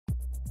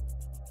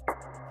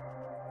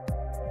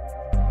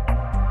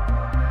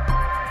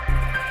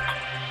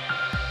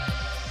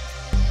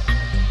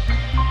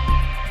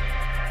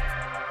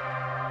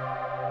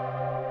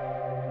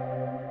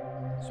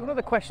of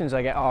the questions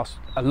I get asked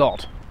a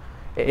lot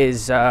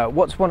is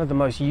what's one of the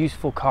most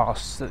useful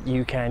casts that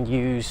you can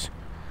use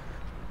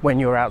when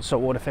you're out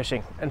saltwater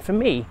fishing? And for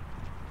me,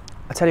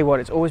 I tell you what,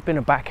 it's always been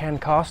a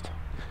backhand cast.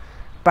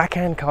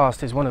 Backhand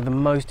cast is one of the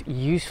most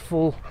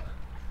useful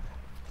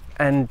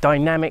and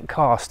dynamic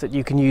casts that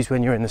you can use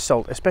when you're in the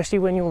salt, especially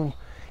when you're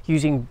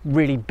using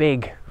really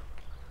big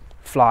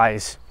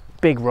flies,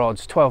 big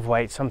rods, 12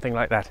 weight, something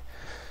like that.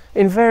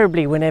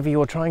 Invariably, whenever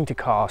you're trying to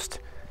cast,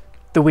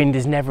 the wind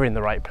is never in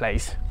the right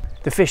place.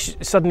 The fish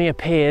suddenly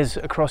appears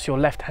across your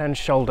left hand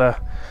shoulder,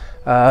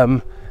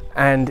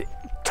 and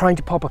trying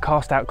to pop a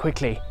cast out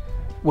quickly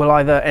will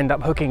either end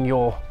up hooking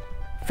your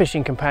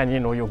fishing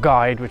companion or your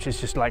guide, which is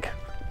just like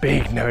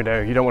big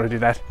no-no. You don't want to do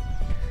that.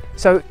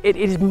 So it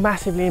is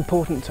massively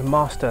important to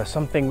master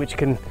something which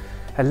can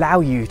allow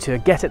you to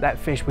get at that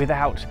fish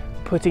without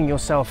putting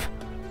yourself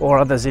or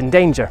others in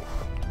danger.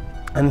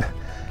 And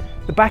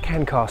the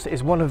backhand cast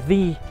is one of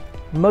the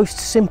most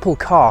simple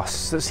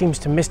casts that seems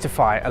to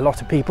mystify a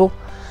lot of people.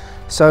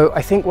 So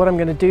I think what I'm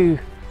going to do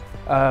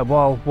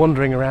while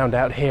wandering around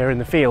out here in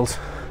the fields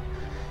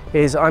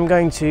is I'm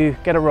going to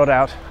get a rod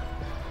out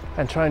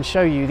and try and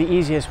show you the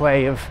easiest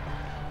way of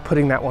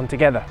putting that one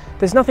together.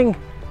 There's nothing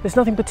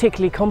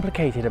particularly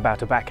complicated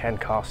about a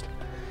backhand cast.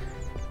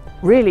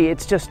 Really,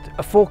 it's just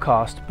a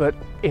forecast, but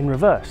in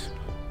reverse.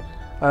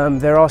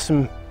 There are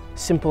some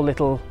simple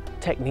little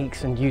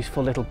techniques and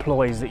useful little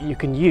ploys that you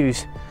can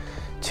use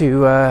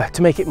to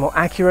make it more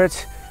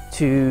accurate,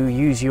 to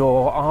use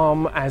your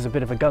arm as a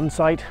bit of a gun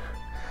sight.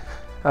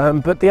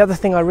 But the other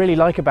thing I really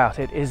like about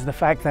it is the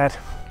fact that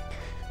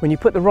when you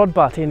put the rod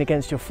butt in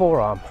against your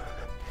forearm,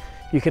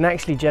 you can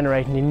actually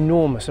generate an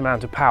enormous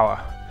amount of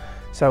power.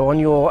 So on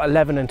your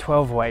 11 and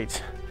 12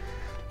 weights,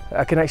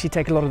 I can actually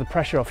take a lot of the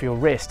pressure off your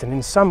wrist, and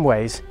in some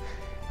ways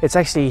it's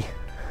actually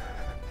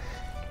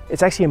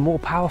a more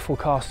powerful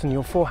cast than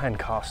your forehand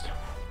cast.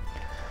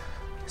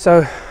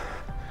 So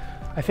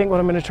I think what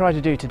I'm going to try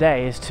to do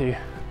today is to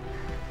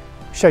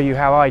show you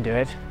how I do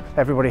it.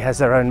 Everybody has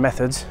their own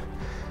methods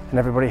and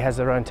everybody has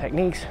their own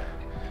techniques,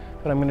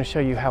 but I'm going to show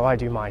you how I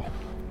do mine.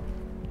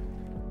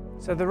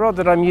 So the rod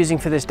that I'm using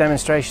for this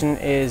demonstration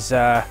is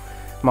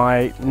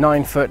my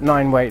 9-foot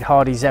 9-weight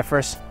Hardy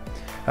Zephyrus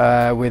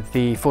with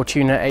the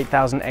Fortuna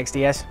 8000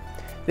 XDS.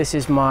 This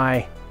is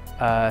my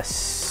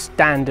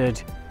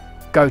standard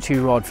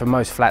go-to rod for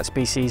most flat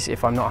species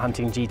if I'm not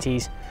hunting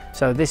GTs.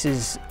 So this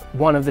is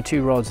one of the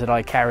two rods that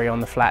I carry on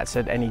the flats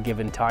at any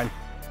given time.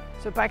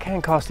 So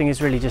backhand casting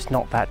is really just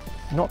not that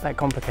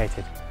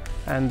complicated.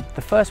 And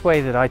the first way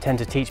that I tend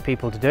to teach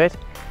people to do it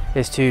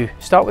is to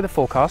start with a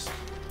forecast.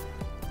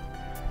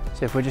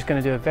 So if we're just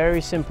going to do a very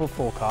simple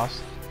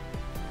forecast,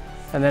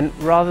 and then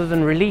rather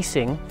than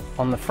releasing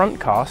on the front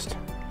cast,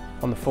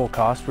 on the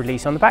forecast,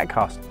 release on the back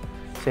cast.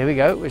 So here we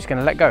go, we're just going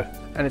to let go,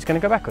 and it's going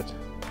to go backwards.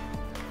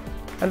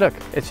 And look,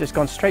 it's just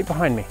gone straight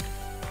behind me.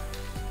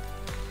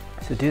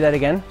 So do that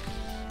again.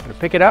 I'm going to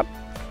pick it up,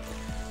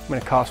 I'm going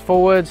to cast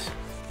forwards,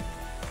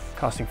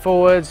 casting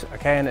forwards,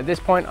 okay, and at this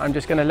point I'm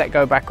just going to let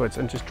go backwards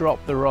and just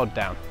drop the rod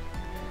down.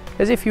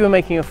 As if you were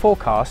making a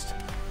forecast,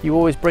 you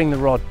always bring the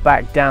rod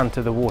back down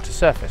to the water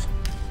surface.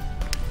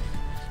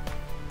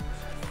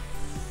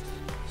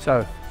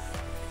 So,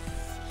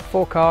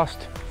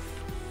 forecast,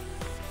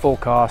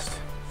 forecast,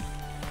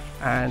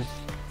 and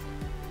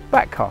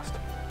back cast.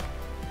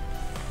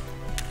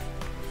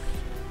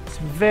 It's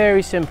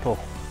very simple.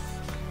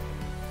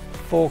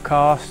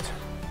 Forecast,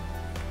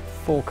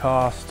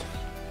 forecast,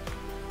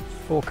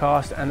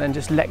 forecast, and then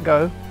just let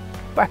go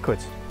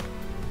backwards.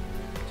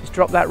 Just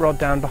drop that rod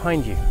down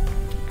behind you.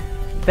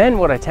 Then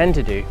what I tend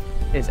to do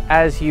is,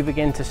 as you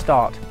begin to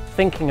start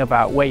thinking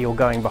about where you're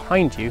going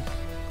behind you,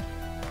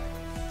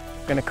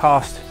 I'm going to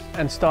cast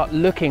and start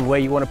looking where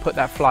you want to put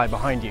that fly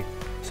behind you.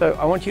 So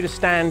I want you to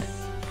stand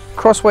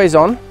crossways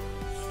on,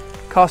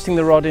 casting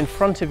the rod in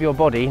front of your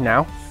body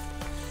now.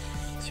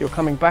 So you're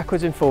coming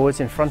backwards and forwards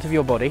in front of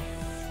your body.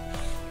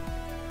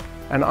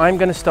 And I'm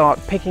going to start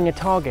picking a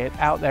target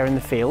out there in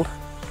the field.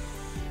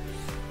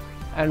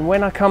 And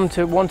when I come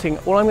to wanting,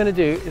 all I'm going to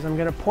do is I'm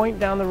going to point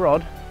down the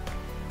rod.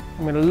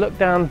 I'm going to look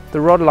down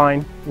the rod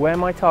line where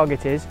my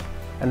target is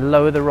and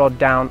lower the rod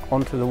down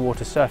onto the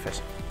water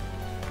surface.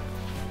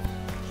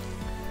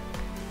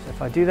 So if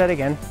I do that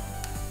again,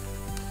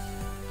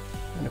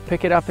 I'm going to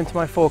pick it up into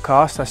my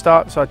forecast.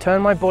 So I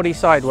turn my body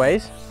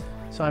sideways.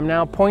 So I'm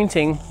now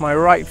pointing my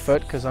right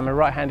foot, because I'm a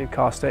right-handed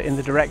caster, in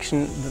the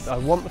direction that I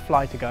want the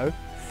fly to go.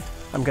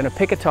 I'm going to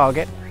pick a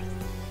target,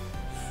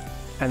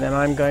 and then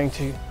I'm going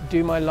to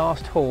do my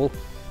last haul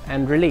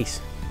and release.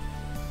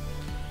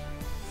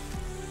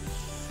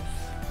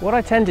 What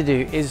I tend to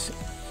do is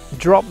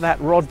drop that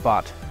rod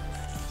butt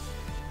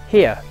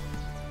here.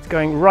 It's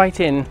going right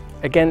in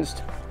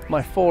against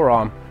my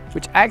forearm,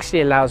 which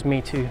actually allows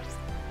me to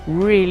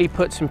really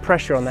put some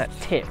pressure on that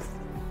tip.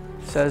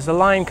 So as the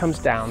line comes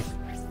down,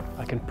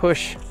 I can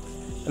push,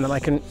 and then I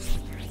can,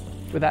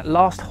 with that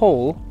last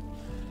haul,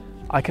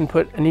 I can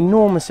put an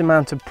enormous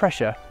amount of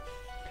pressure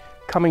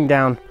coming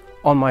down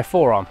on my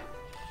forearm.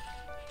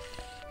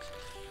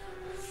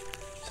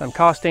 So I'm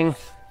casting,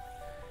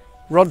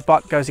 rod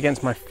butt goes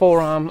against my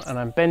forearm and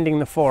I'm bending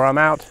the forearm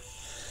out,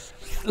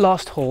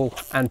 last haul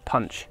and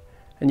punch.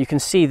 And you can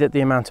see that the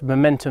amount of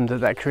momentum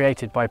that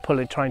created by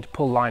trying to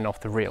pull line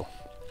off the reel.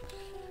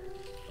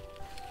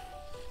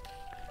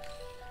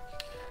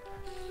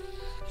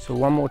 So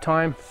one more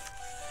time,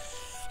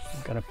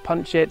 I'm going to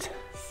punch it,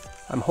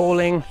 I'm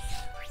hauling,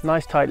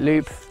 nice tight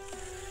loop,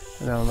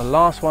 and then on the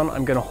last one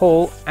I'm going to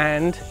haul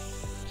and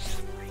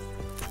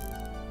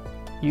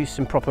use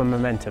some proper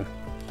momentum.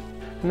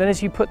 And then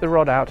as you put the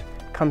rod out,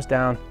 it comes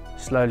down,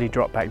 slowly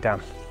drop back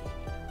down.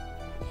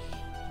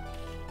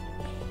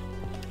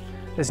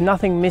 There's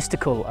nothing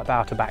mystical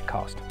about a back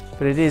cast,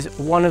 but it is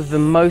one of the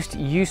most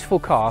useful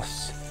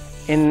casts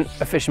in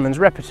a fisherman's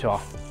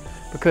repertoire,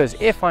 because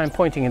if I'm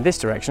pointing in this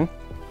direction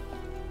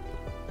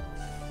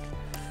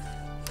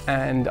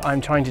and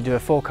I'm trying to do a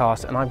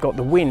forecast and I've got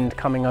the wind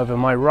coming over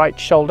my right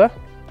shoulder,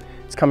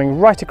 it's coming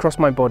right across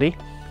my body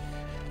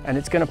and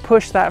it's going to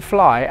push that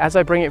fly. As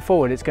I bring it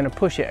forward, it's going to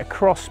push it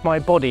across my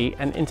body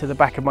and into the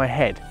back of my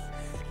head.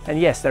 And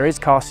yes, there is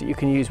casts that you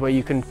can use where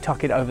you can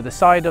tuck it over the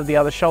side of the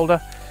other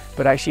shoulder,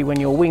 but actually when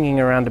you're winging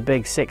around a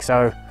big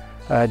 6.0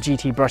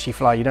 GT brushy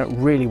fly, you don't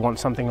really want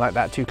something like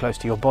that too close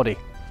to your body.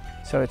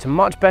 So it's a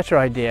much better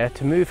idea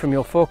to move from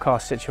your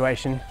forecast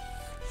situation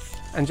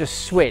and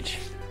just switch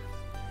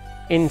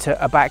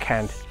into a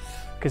backhand,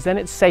 because then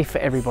it's safe for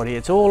everybody.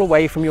 It's all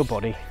away from your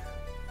body,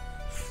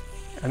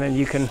 and then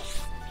you can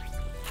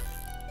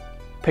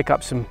pick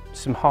up some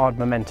hard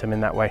momentum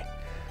in that way.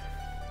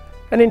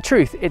 And in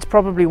truth, it's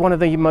probably one of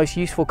the most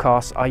useful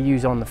casts I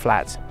use on the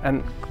flats,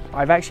 and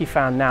I've actually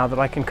found now that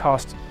I can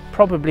cast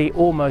probably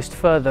almost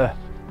further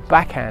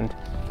backhand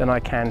than I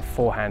can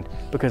forehand,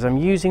 because I'm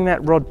using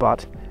that rod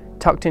butt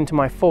tucked into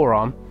my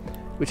forearm,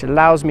 which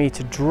allows me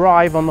to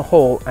drive on the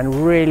haul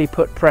and really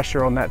put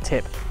pressure on that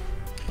tip.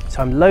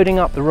 So I'm loading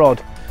up the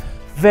rod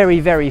very,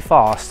 very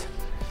fast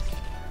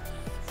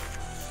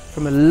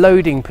from a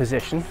loading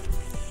position.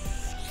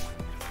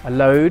 I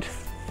load,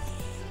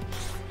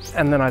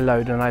 and then I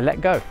load and I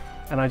let go.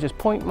 And I just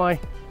point my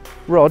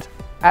rod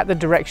at the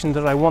direction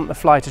that I want the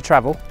fly to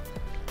travel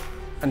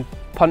and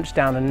punch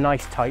down a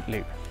nice tight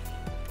loop.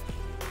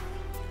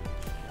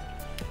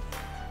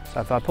 So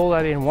if I pull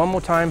that in one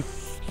more time,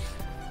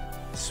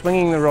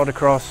 swinging the rod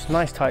across,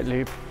 nice tight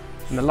loop,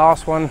 and the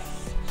last one,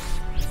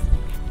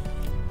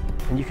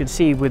 and you can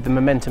see with the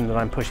momentum that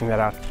I'm pushing that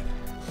out.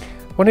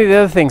 One of the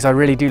other things I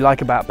really do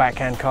like about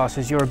backhand casts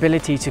is your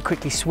ability to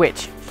quickly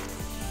switch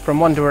from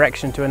one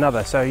direction to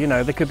another. So, you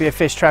know, there could be a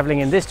fish traveling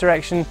in this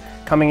direction,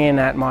 coming in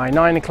at my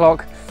 9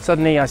 o'clock.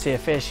 Suddenly I see a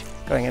fish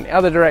going in the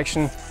other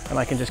direction, and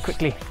I can just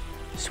quickly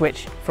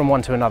switch from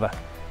one to another.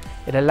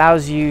 It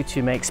allows you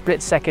to make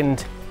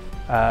split-second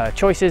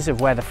choices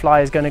of where the fly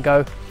is going to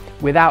go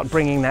without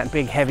bringing that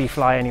big heavy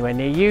fly anywhere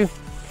near you.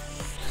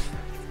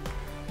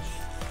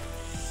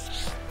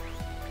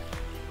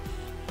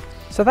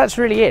 So that's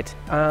really it.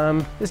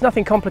 There's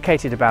nothing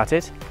complicated about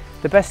it.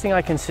 The best thing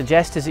I can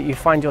suggest is that you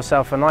find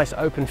yourself a nice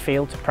open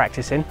field to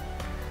practice in.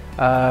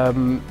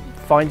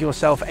 Find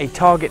yourself a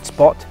target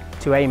spot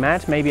to aim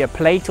at, maybe a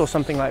plate or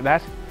something like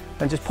that,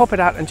 and just pop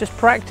it out and just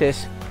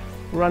practice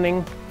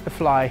running the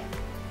fly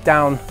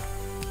down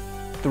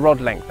the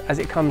rod length as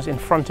it comes in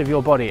front of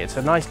your body. It's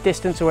a nice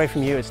distance away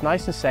from you, it's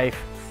nice and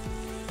safe,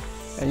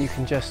 and you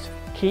can just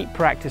keep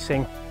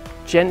practicing,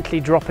 gently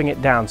dropping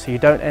it down so you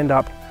don't end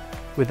up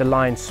with the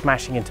line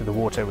smashing into the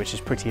water, which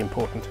is pretty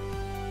important.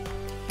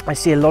 I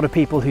see a lot of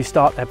people who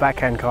start their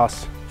backhand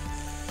casts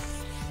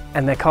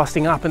and they're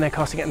casting up and they're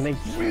casting it and they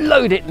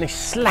load it and they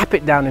slap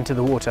it down into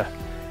the water.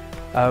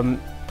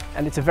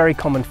 And it's a very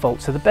common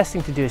fault. So the best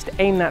thing to do is to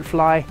aim that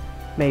fly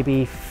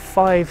maybe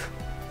 4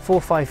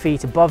 or 5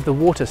 feet above the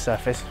water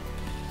surface.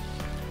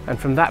 And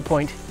from that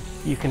point,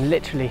 you can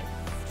literally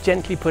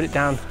gently put it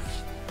down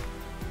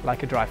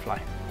like a dry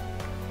fly.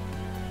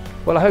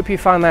 Well, I hope you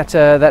found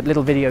that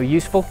little video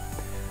useful.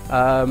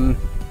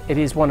 It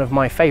is one of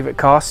my favorite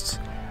casts,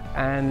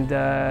 and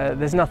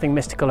there's nothing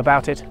mystical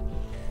about it.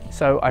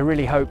 So I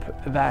really hope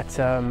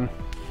that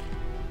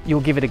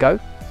you'll give it a go.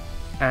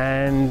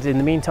 And in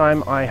the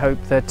meantime, I hope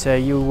that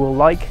you will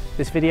like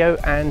this video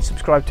and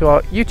subscribe to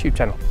our YouTube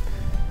channel.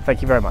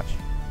 Thank you very much.